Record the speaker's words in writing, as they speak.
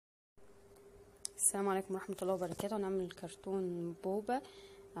السلام عليكم ورحمة الله وبركاته. هنعمل كرتون بوبا،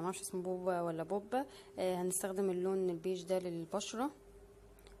 انا معرفش اسمه بوبا ولا بوبا. هنستخدم اللون البيج ده للبشرة،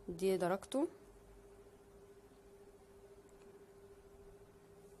 دي درجته.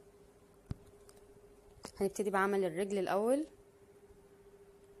 هنبتدي بعمل الرجل الاول.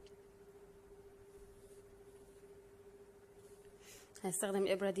 هنستخدم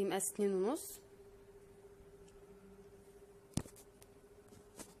الابرة دي مقاس 2.5.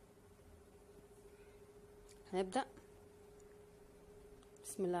 هنبدأ.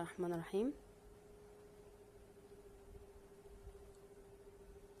 بسم الله الرحمن الرحيم.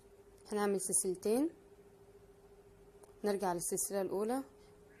 هنعمل سلسلتين، نرجع للسلسلة الأولى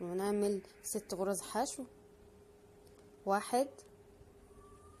ونعمل 6 غرز حشو. 1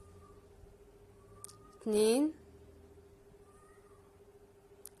 2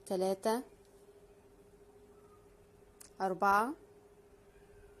 3 4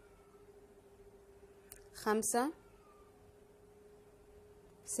 5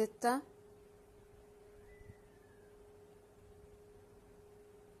 6.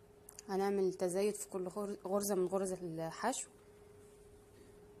 هنعمل تزايد في كل غرزة من غرز الحشو.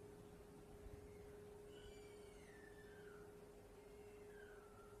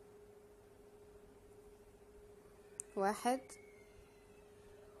 1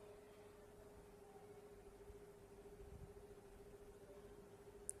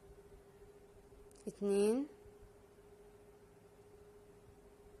 2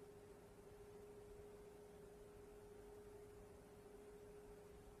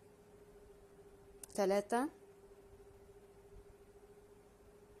 3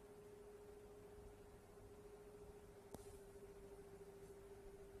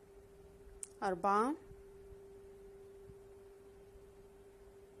 4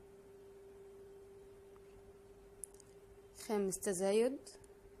 5 تزايد،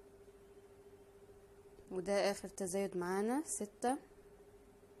 وده اخر تزايد معانا. 6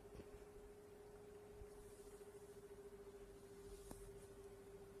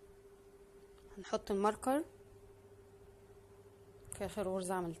 هنحط الماركر في اخر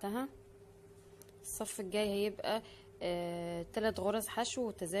غرزة عملتها. الصف الجاي هيبقى 3 غرز حشو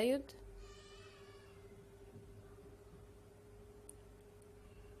وتزايد.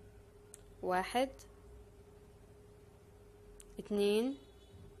 1 2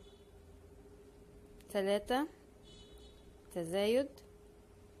 3 تزايد.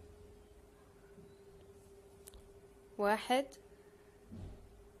 1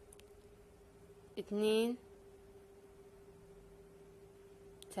 2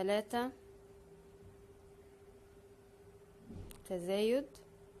 3 تزايد.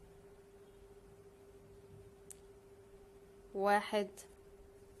 1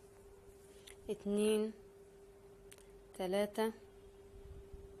 2 3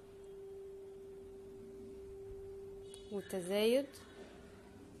 وتزايد.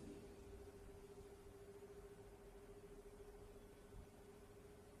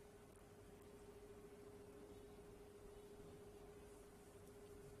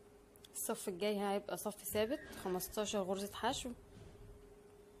 'الصف الجاي هيبقى صف ثابت، 15 غرزة حشو.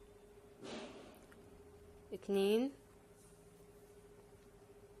 2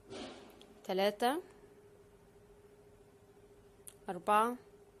 3 4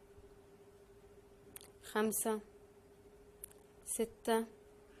 5 6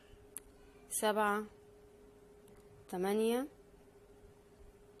 7 8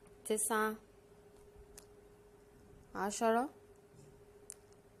 9 10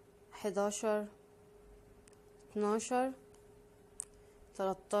 11 12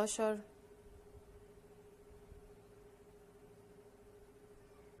 13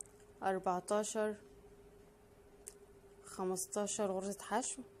 14 15 غرزة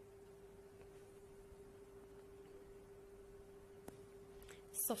حشو.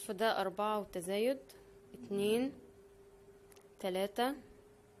 الصف ده 4 وتزايد. 2 3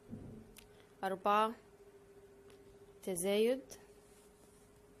 4 تزايد.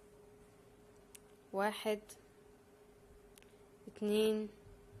 1 2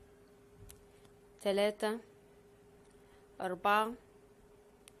 3 4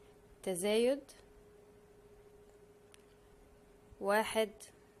 تزايد. 1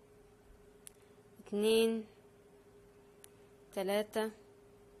 2 3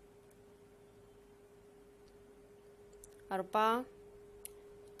 4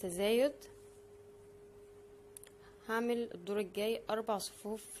 تزايد. هعمل الدور الجاي 4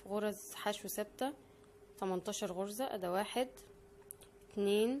 صفوف غرز حشو ثابتة، 18 غرزة. ادي 1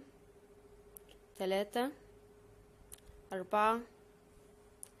 2 3 4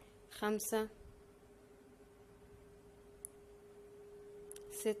 5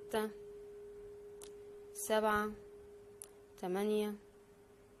 6 7 8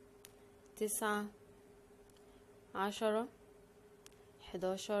 9 10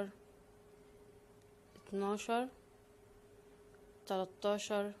 11 12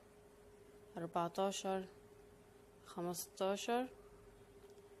 13 14 15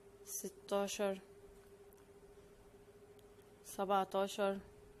 16 17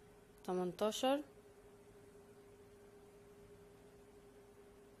 18.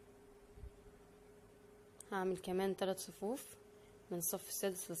 هعمل كمان 3 صفوف من الصف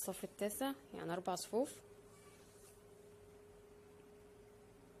السادس للصف التاسع، يعني 4 صفوف.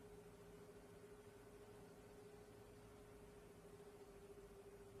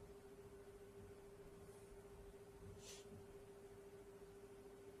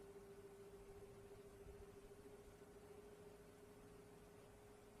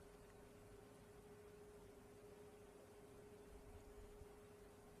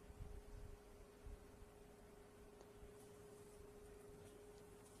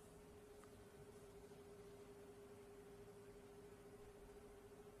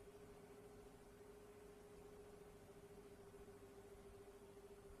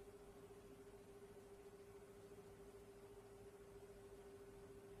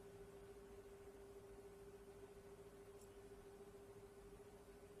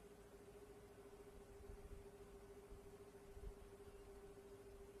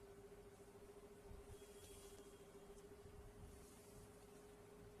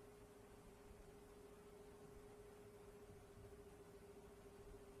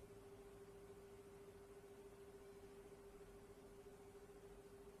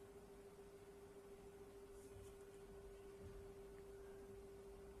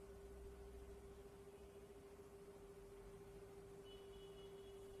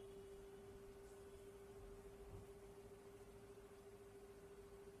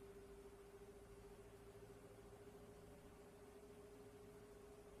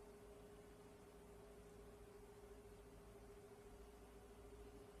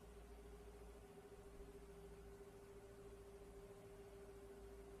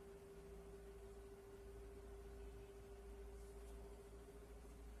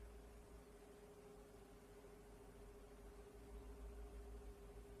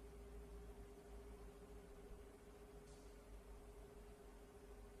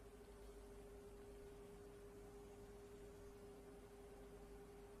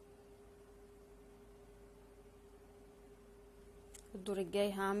 الدور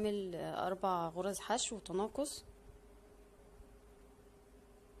الجاي هعمل 4 غرز حشو وتناقص.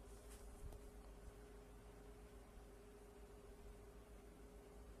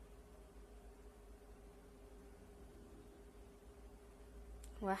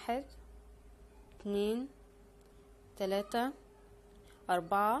 واحد 2 3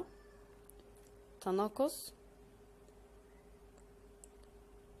 4 تناقص.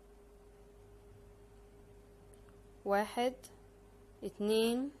 واحد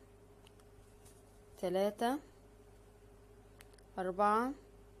 2 3 4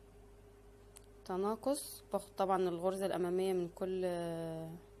 تناقص. باخد طبعا الغرزة الأمامية من كل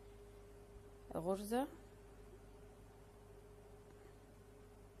غرزة.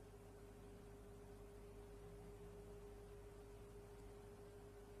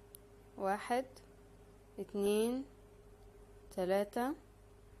 واحد 2 3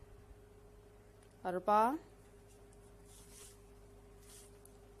 4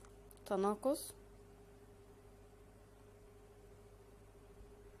 تناقص.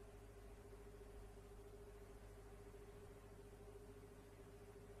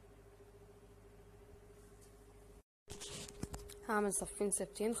 هعمل صفين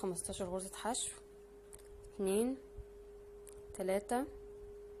ثابتين 15 غرزة حشو. 2 3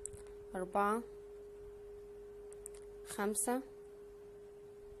 4 5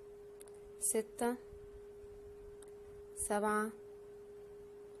 6 7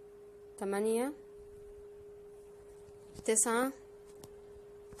 8 9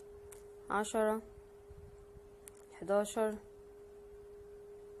 10 11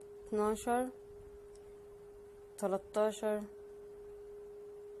 12 13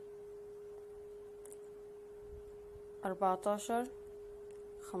 14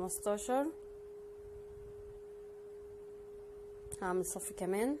 15. هعمل صف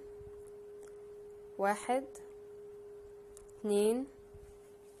كمان. 1 2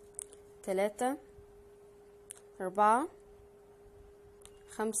 3 4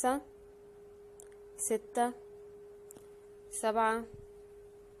 5 6 7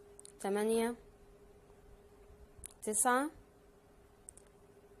 8 9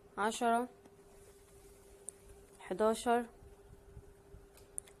 10 11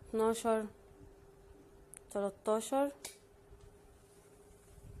 12 13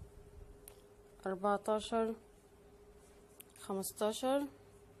 14 15.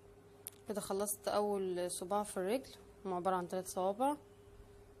 كده خلصت اول صباع في الرجل، هم عبارة عن 3 صوابع.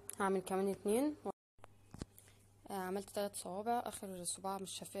 هعمل كمان 2. عملت 3 صوابع. اخر صباع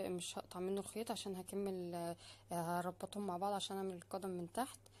مش هقطع منه الخيط عشان هكمل، هربطهم مع بعض عشان اعمل القدم من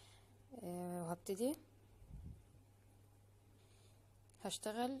تحت. وهبتدي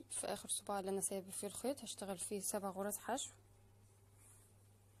هشتغل في اخر صباع اللي انا سايبه فيه الخيط، هشتغل فيه 7 غرز حشو.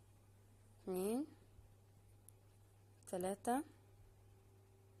 2 3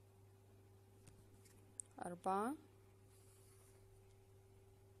 4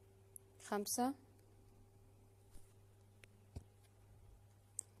 5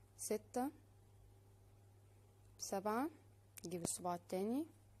 6 7. نجيب الصباع التاني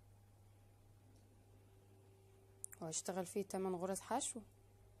وهشتغل فيه 8 غرز حشو.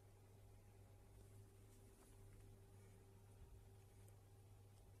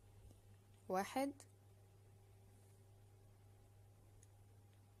 1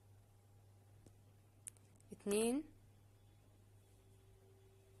 2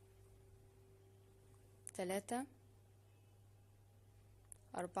 3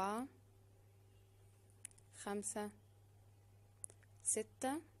 4 5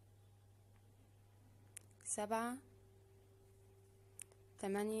 6 7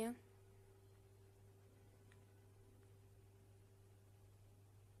 8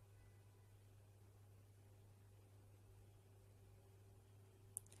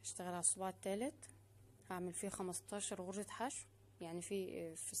 هشتغل على الصباع الثالث، هعمل فيه 15 غرزة حشو، يعني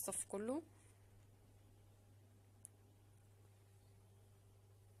في الصف كله.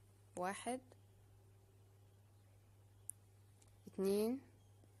 1 2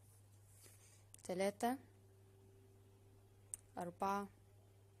 3 4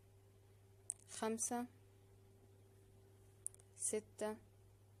 5 6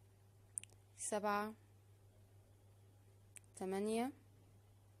 7 8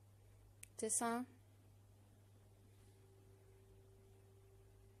 9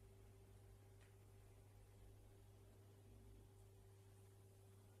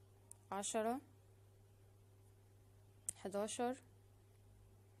 10 11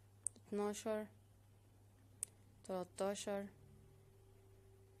 12 13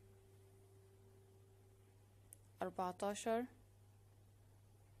 14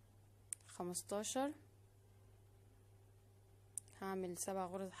 15. هعمل 7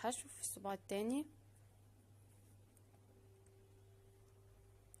 غرز حشو في الصباع التاني.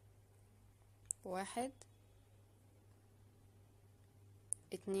 1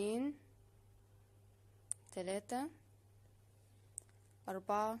 2 3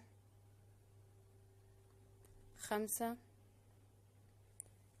 4 5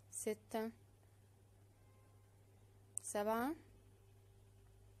 6 7.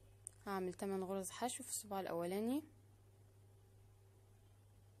 هعمل 8 غرز حشو في الصباع الاولاني.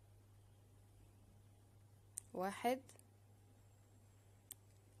 1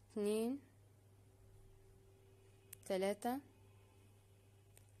 2 3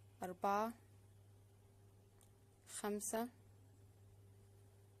 4 5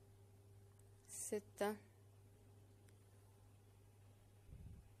 6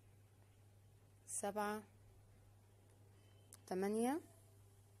 7 8.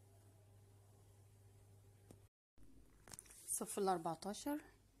 الصف ال14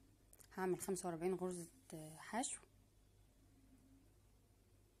 هعمل 45 غرزة حشو.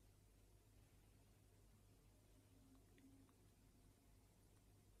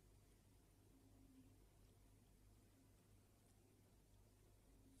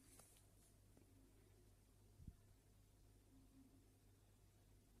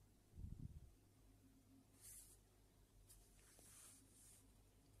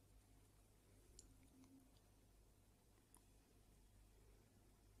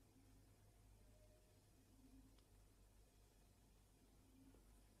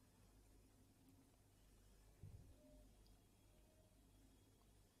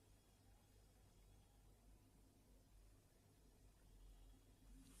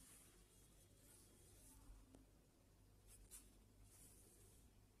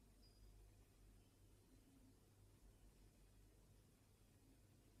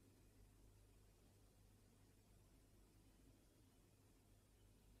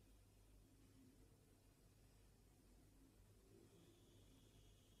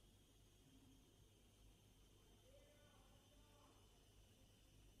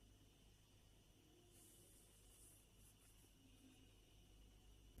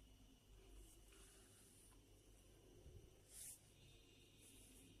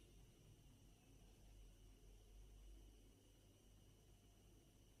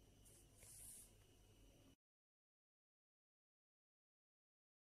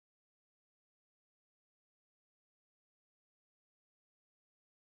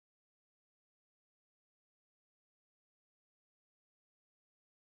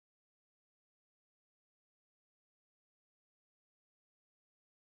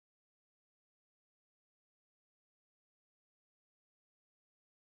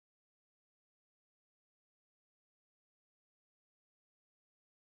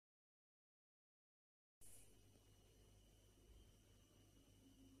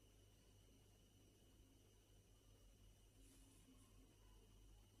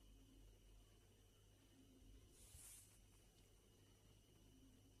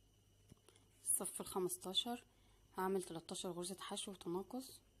 الصف ال15 هعمل 13 غرزة حشو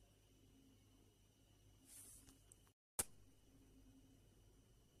وتناقص.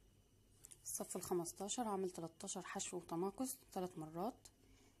 الصف ال15 هعمل 13 حشو وتناقص 3 مرات،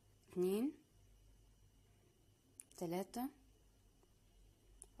 2 3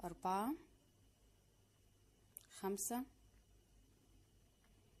 4 5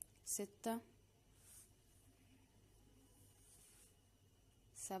 6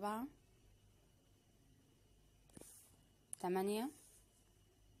 7 8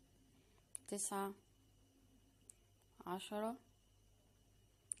 9 10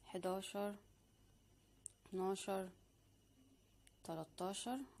 11 12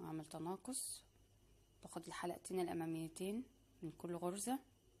 13. اعمل تناقص، باخد الحلقتين الاماميتين من كل غرزة،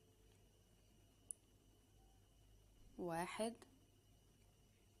 1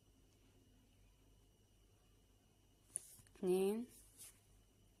 2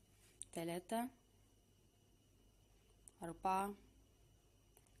 3 4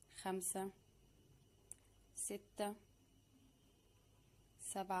 5 6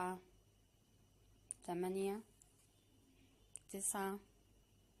 7 8 9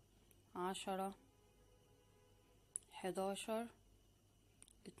 10 11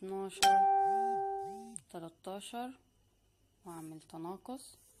 12 13. واعمل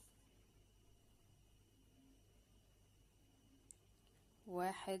تناقص،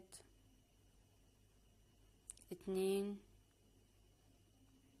 1 2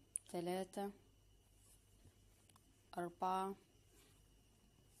 3 4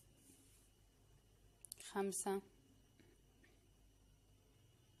 5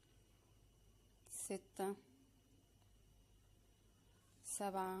 6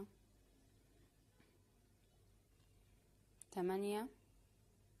 7 8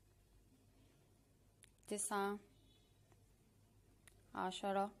 9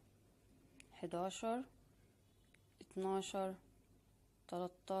 10 11 12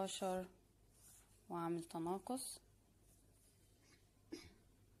 13. واعمل تناقص،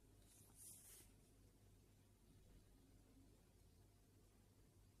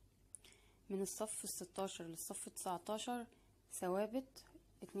 من الصف ال16 للصف ال19 ثوابت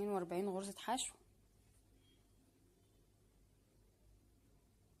 42 غرزة حشو.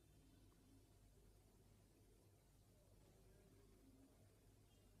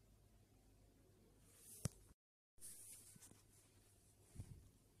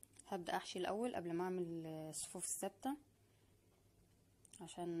 هبدأ احشي الاول قبل ما اعمل الصفوف الثابتة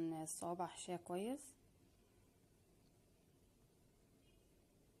عشان الصوابع احشيها كويس.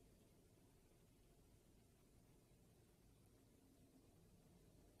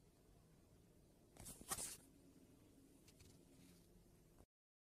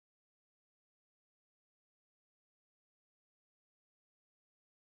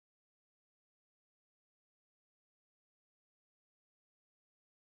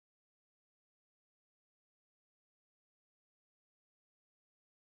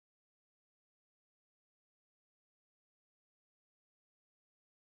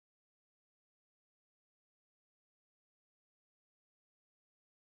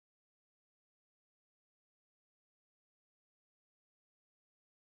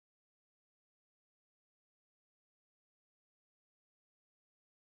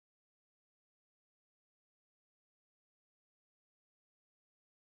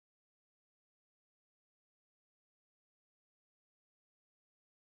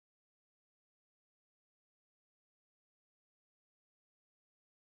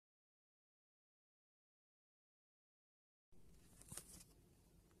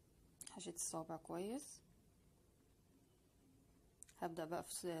 حشيت الصوابع كويس. هبدأ بقى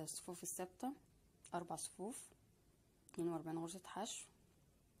في الصفوف الثابتة 4 صفوف، 42 غرزة حشو،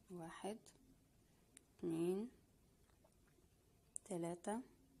 1 2 3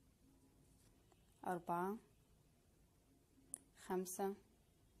 4 5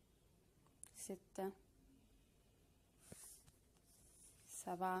 6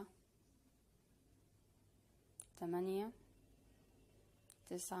 7 8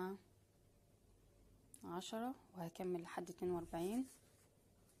 9 10. وهكمل لحد 42.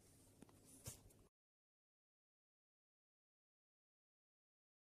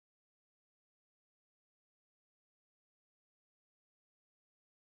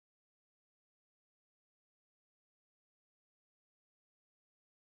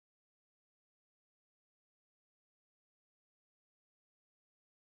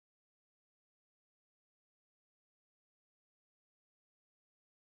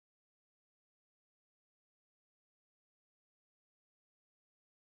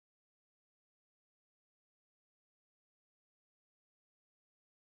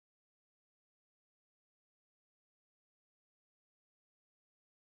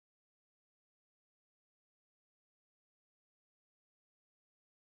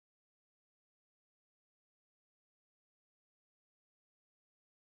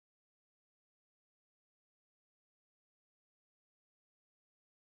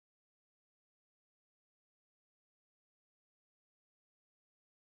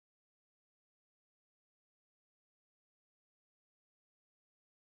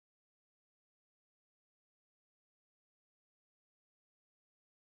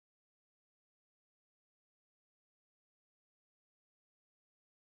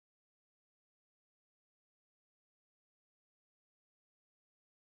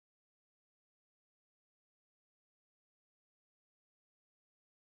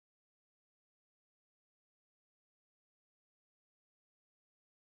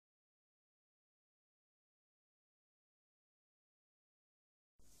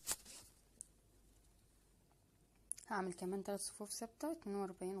 هعمل كمان 3 صفوف ثابته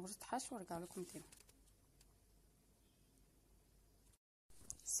 42 غرزه حشو وارجع لكم تاني.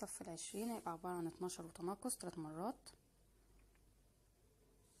 الصف العشرين هيبقى عباره عن 12 وتناقص 3 مرات.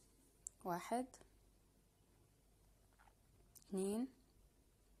 1 2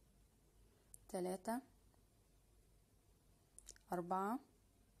 3 4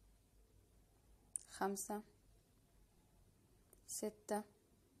 5 6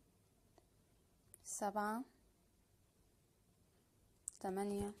 7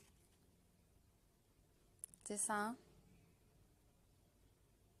 8 9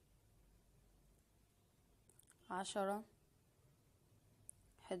 10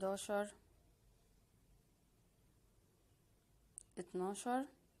 11 12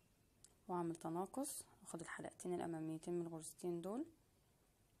 واعمل تناقص، اخد الحلقتين الاماميتين من الغرزتين دول،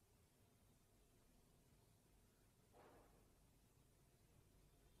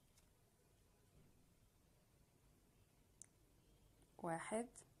 واحد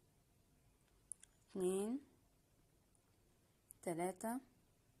 2 3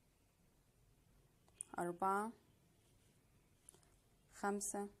 4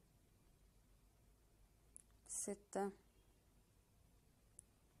 5 6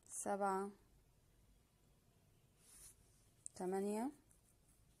 7 8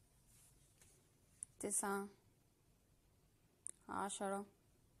 9 10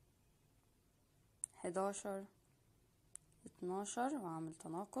 11 12 واعمل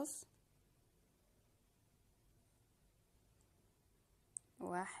تناقص،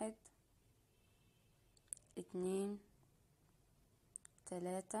 1 2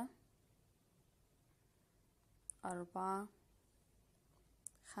 3 4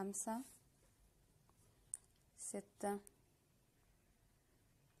 5 6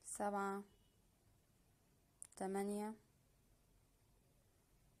 7 8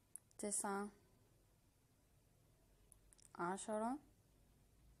 9 10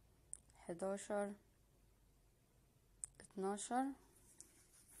 11 12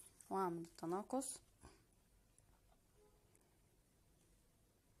 واعمل التناقص،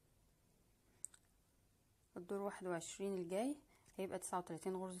 الدور 21 الجاي هيبقى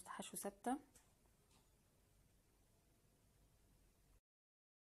 39 غرزة حشو ثابتة.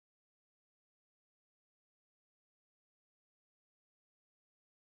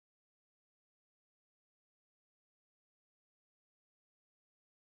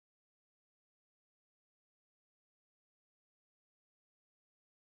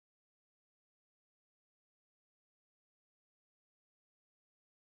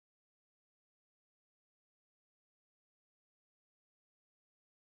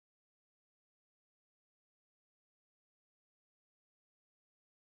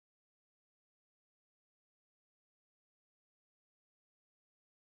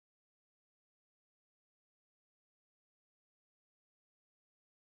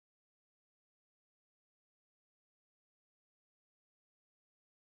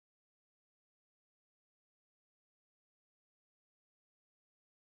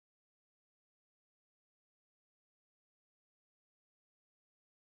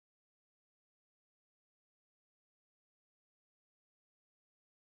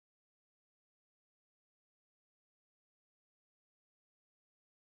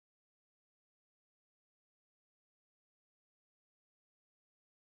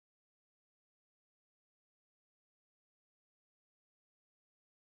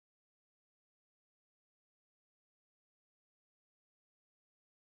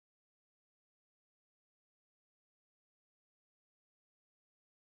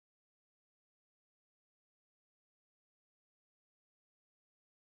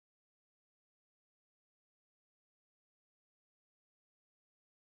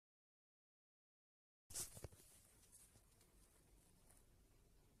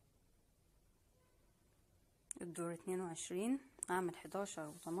 الدور 22 اعمل 11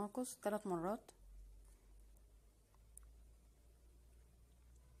 وتناقص 3 مرات،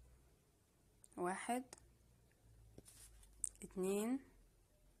 1 2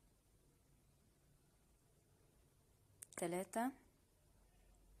 3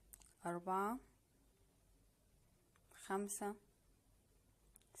 4 5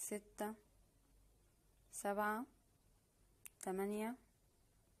 6 7 8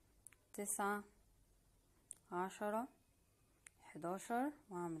 9 10 11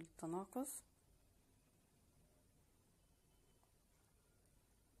 واعمل التناقص،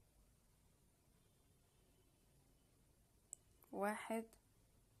 1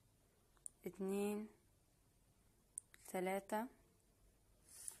 2 3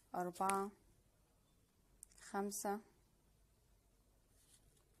 4 5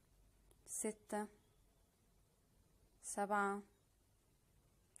 6 7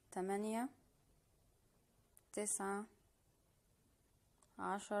 8 9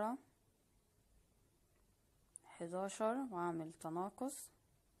 10 11 واعمل تناقص.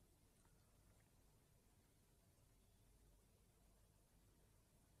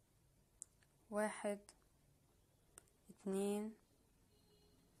 1 2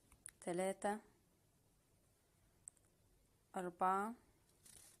 3 4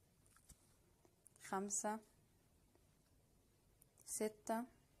 5 6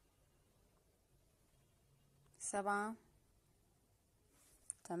 7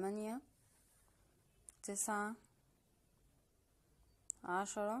 8 9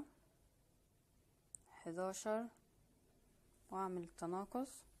 10 11 واعمل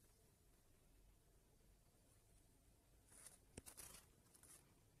تناقص.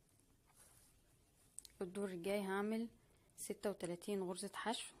 الدور الجاي هعمل 36 غرزة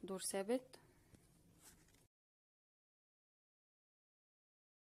حشو دور ثابت.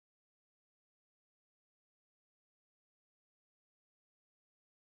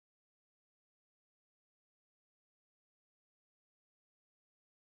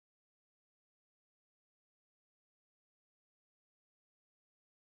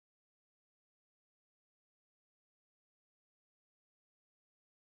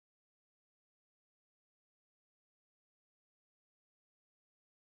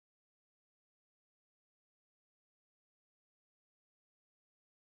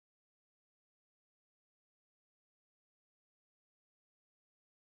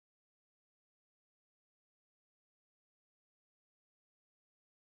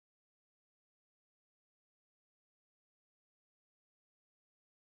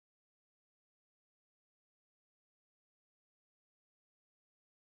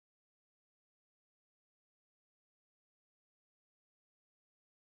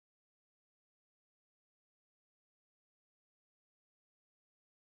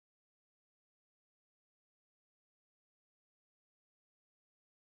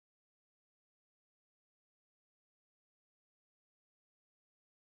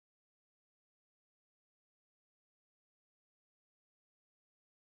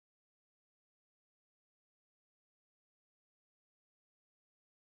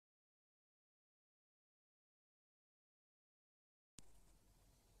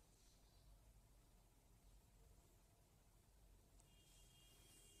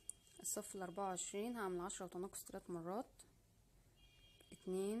 الصف 24 هعمل 10 وتناقص 3 مرات.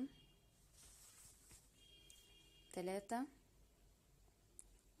 2 3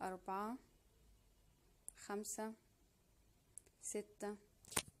 4 5 6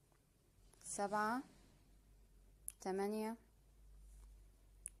 7 8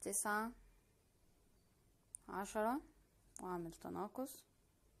 9 10 واعمل تناقص.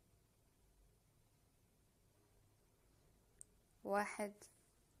 1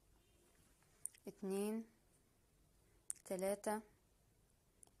 2 3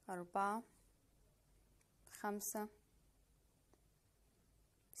 4 5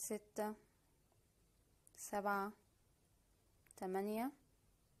 6 7 8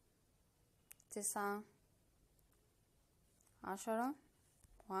 9 10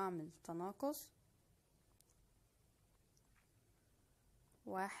 واعمل تناقص.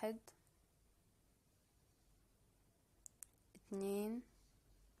 1 2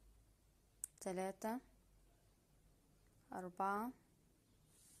 3 4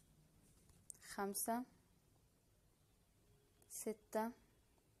 5 6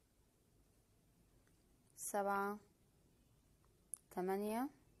 7 8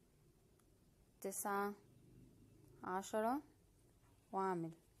 9 10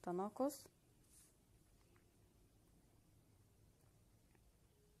 واعمل تناقص.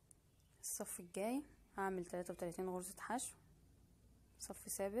 الصف الجاي هعمل 33 غرزة حشو صف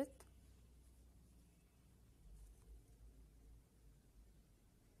ثابت.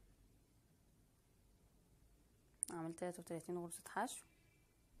 اعمل 33 غرزة حشو.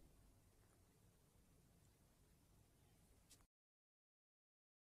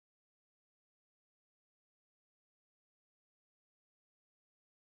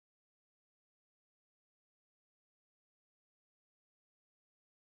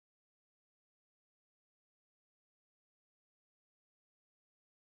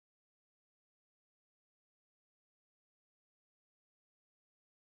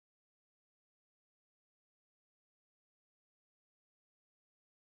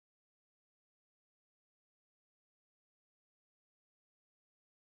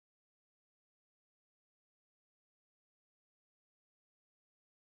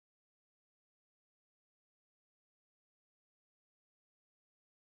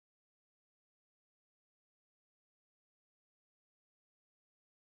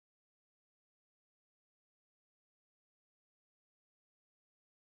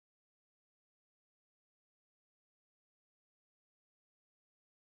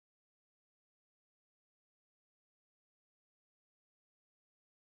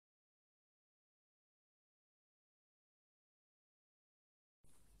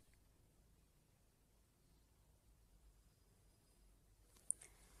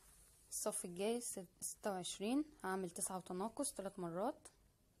 الصف الجاي 26 هعمل 9 وتناقص 3 مرات.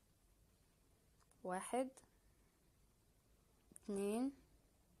 1 2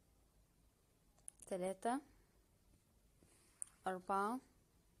 3 4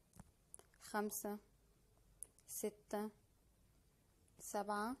 5 6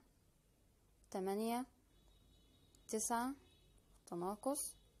 7 8 9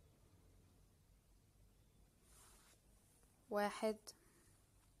 تناقص. 1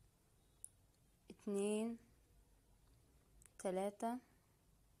 2 3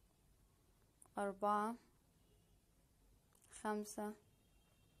 4 5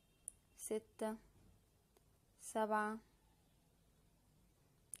 6 7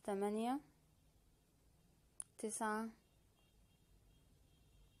 8 9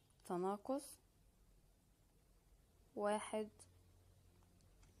 تناقص. 1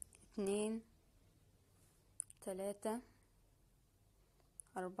 2 3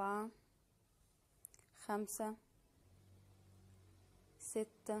 4 5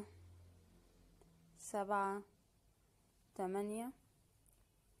 6 7 8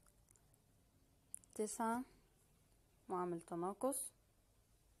 9 واعمل تناقص.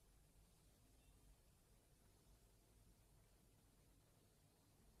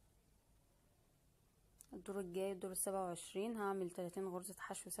 الدور الجاي الدور 27 هعمل 30 غرزة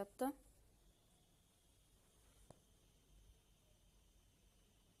حشو ثابتة.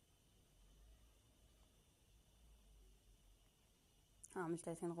 هعمل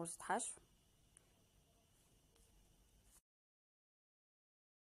 30 غرزة حشو.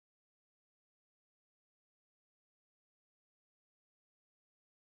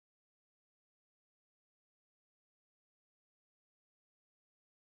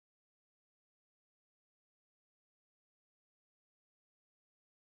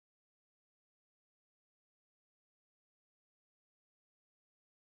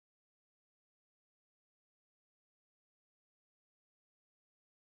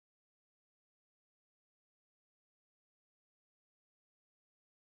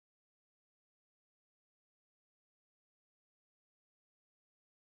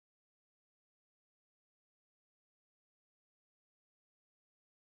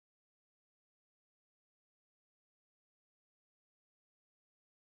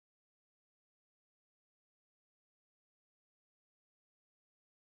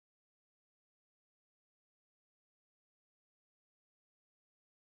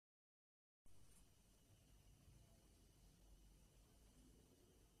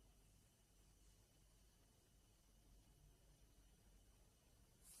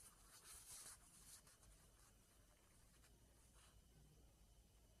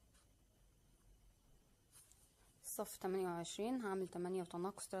 صف 28 هعمل 8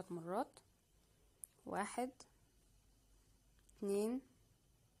 وتناقص 3 مرات. 1 2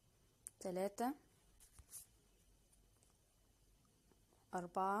 3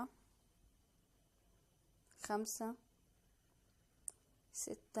 4 5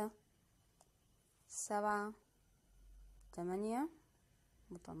 6 7 8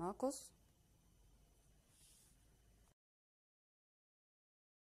 متناقص.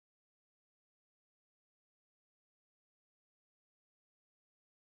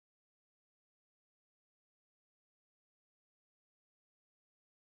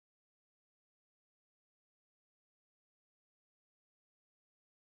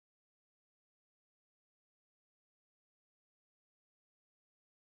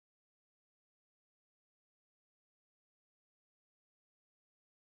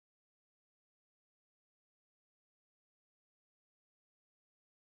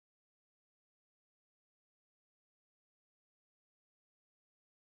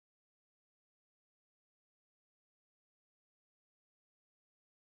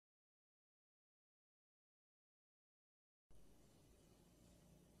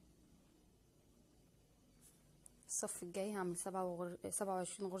 الصف الجاي هعمل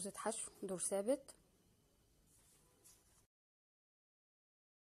 27 غرزة حشو دور ثابت.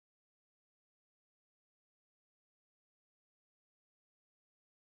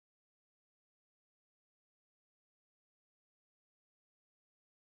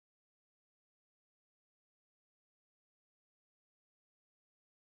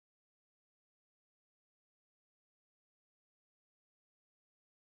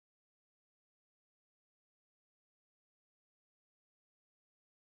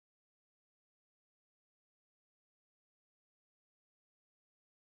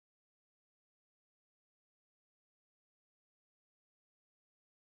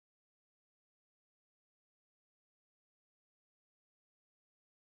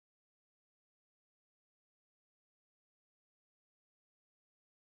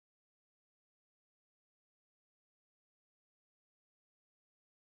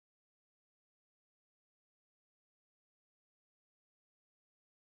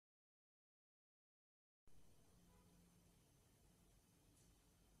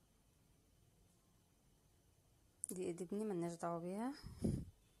 دي ايد ابني ملناش دعوه بيها.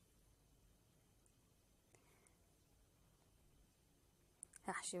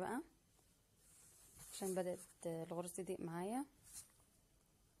 هحشي بقى عشان بدأت الغرز تضيق معايا.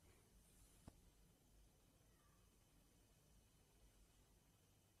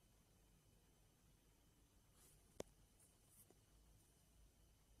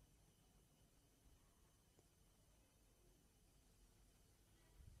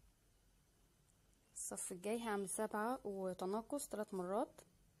 الصف الجاي هعمل 7 وتناقص 3 مرات.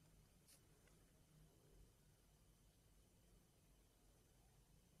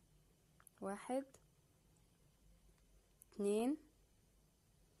 1 2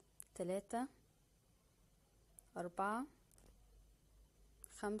 3 4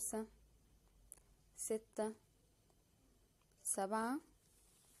 5 6 7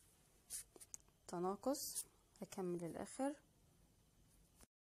 تناقص. هكمل الاخر.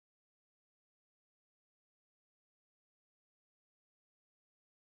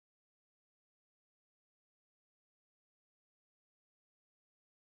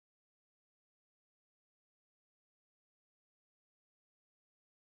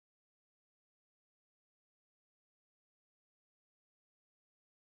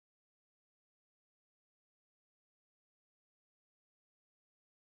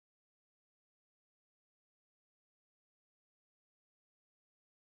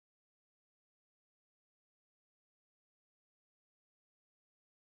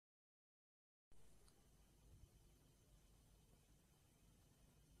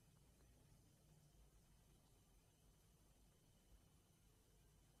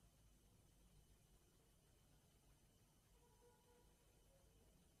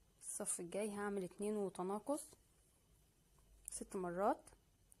 الصف الجاي هعمل 2 وتناقص 6 مرات.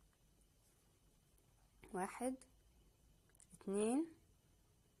 1 2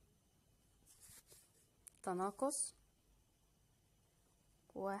 تناقص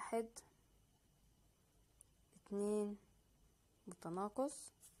 1 2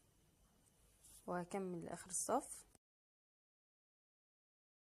 متناقص، وهكمل لاخر الصف.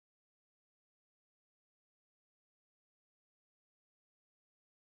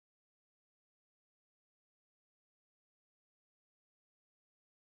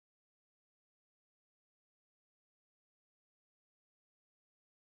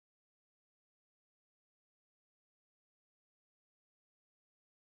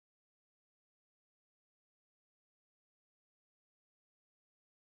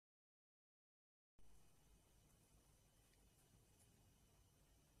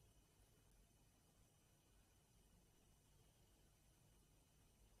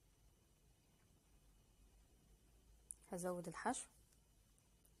 هزود الحشو.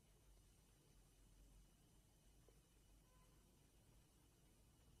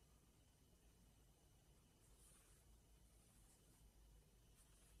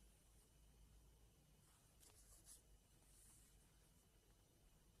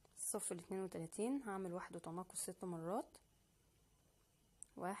 الصف 32 هعمل 1 وتناقص 6 مرات.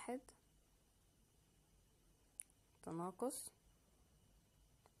 1 تناقص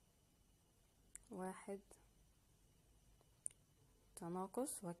 1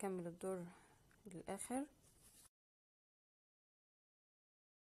 تناقص، وهكمل الدور للاخر.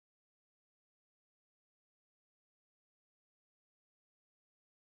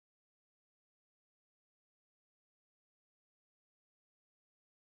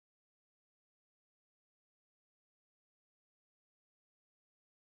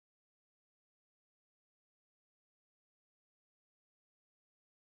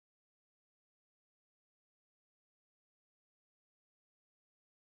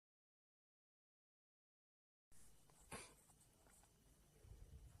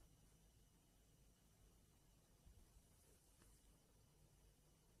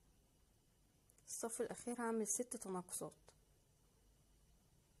 الصف الاخير هعمل 6 تناقصات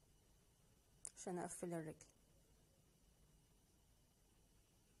عشان اقفل الرجل.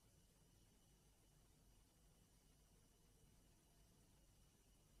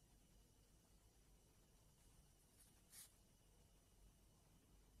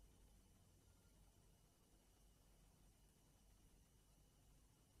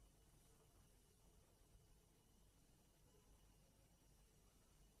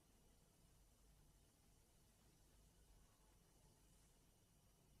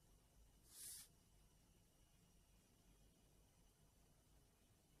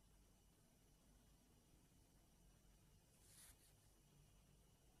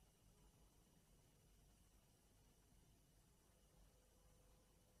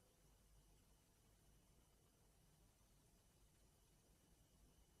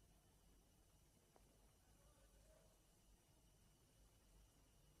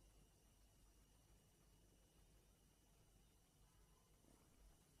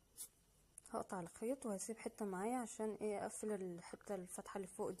 هقطع الخيط وهسيب حته معايا عشان ايه اقفل الحته الفتحه اللي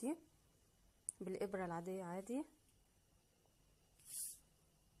فوق دي بالابره العاديه عادي.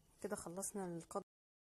 كده خلصنا القدر.